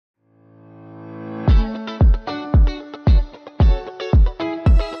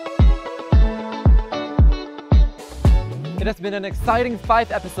It has been an exciting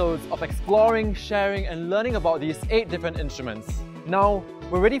 5 episodes of exploring, sharing and learning about these 8 different instruments. Now,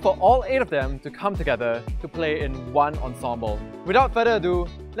 we're ready for all 8 of them to come together to play in one ensemble. Without further ado,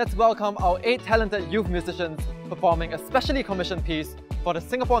 let's welcome our 8 talented youth musicians performing a specially commissioned piece for the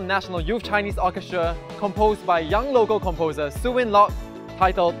Singapore National Youth Chinese Orchestra composed by young local composer Sulwyn Lok,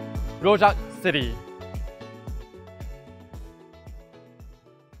 titled Rojak City.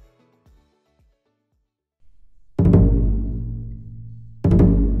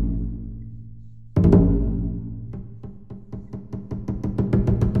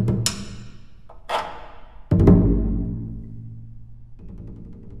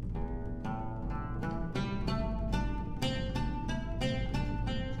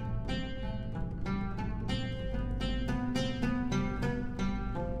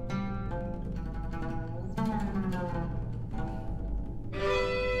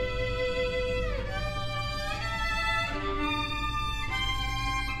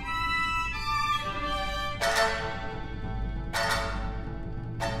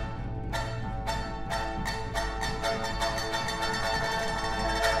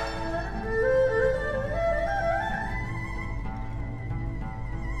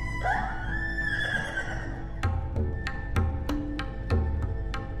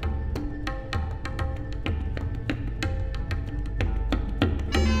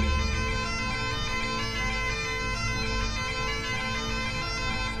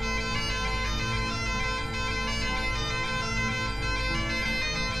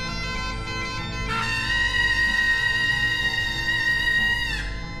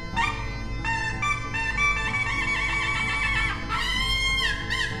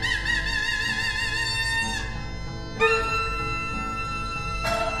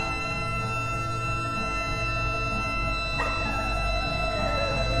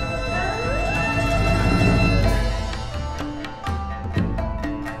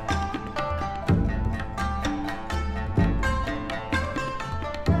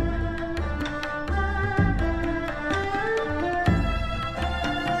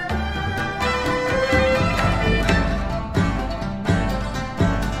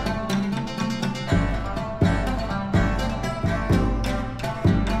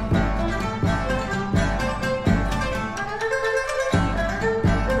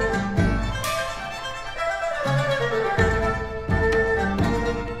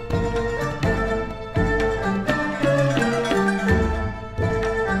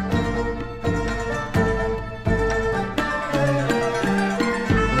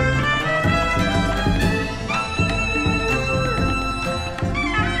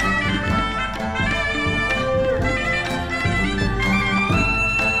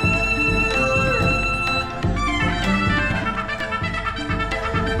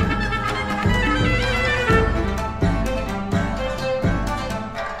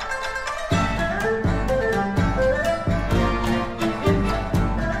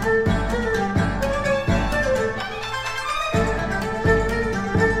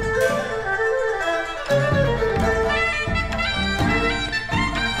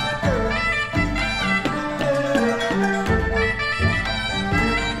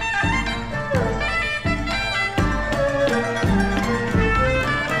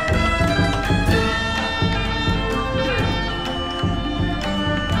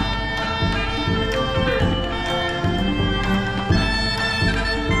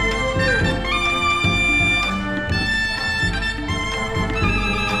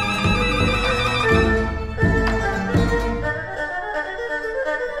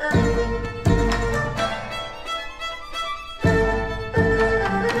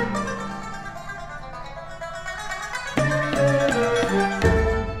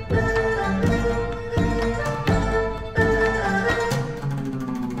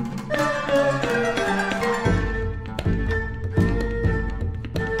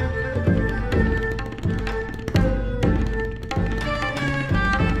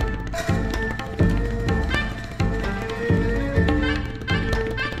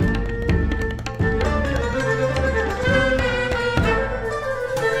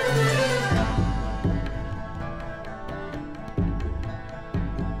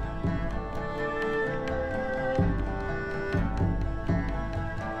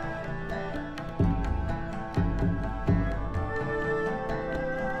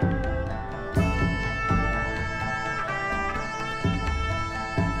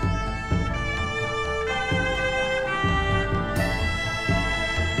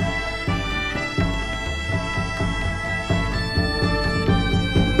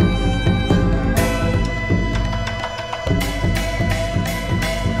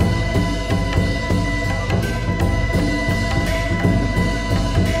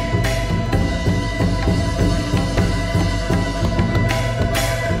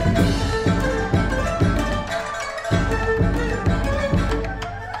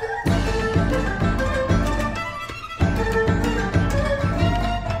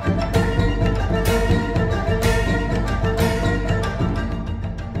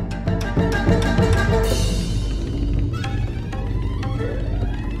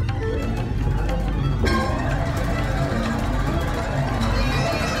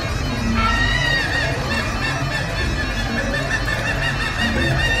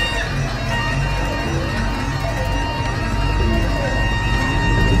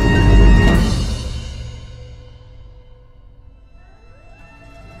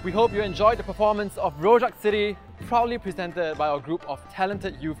 We hope you enjoyed the performance of Rojak City, proudly presented by our group of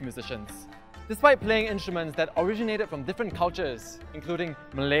talented youth musicians. Despite playing instruments that originated from different cultures, including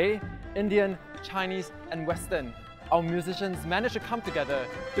Malay, Indian, Chinese, and Western, our musicians managed to come together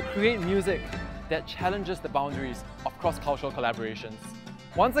to create music that challenges the boundaries of cross-cultural collaborations.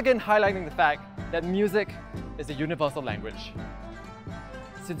 Once again highlighting the fact that music is a universal language.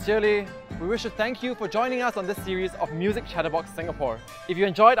 Sincerely, we wish to thank you for joining us on this series of Music Chatterbox Singapore. If you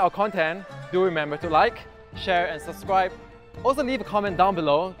enjoyed our content, do remember to like, share and subscribe. Also leave a comment down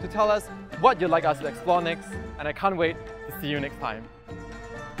below to tell us what you'd like us to explore next, and I can't wait to see you next time.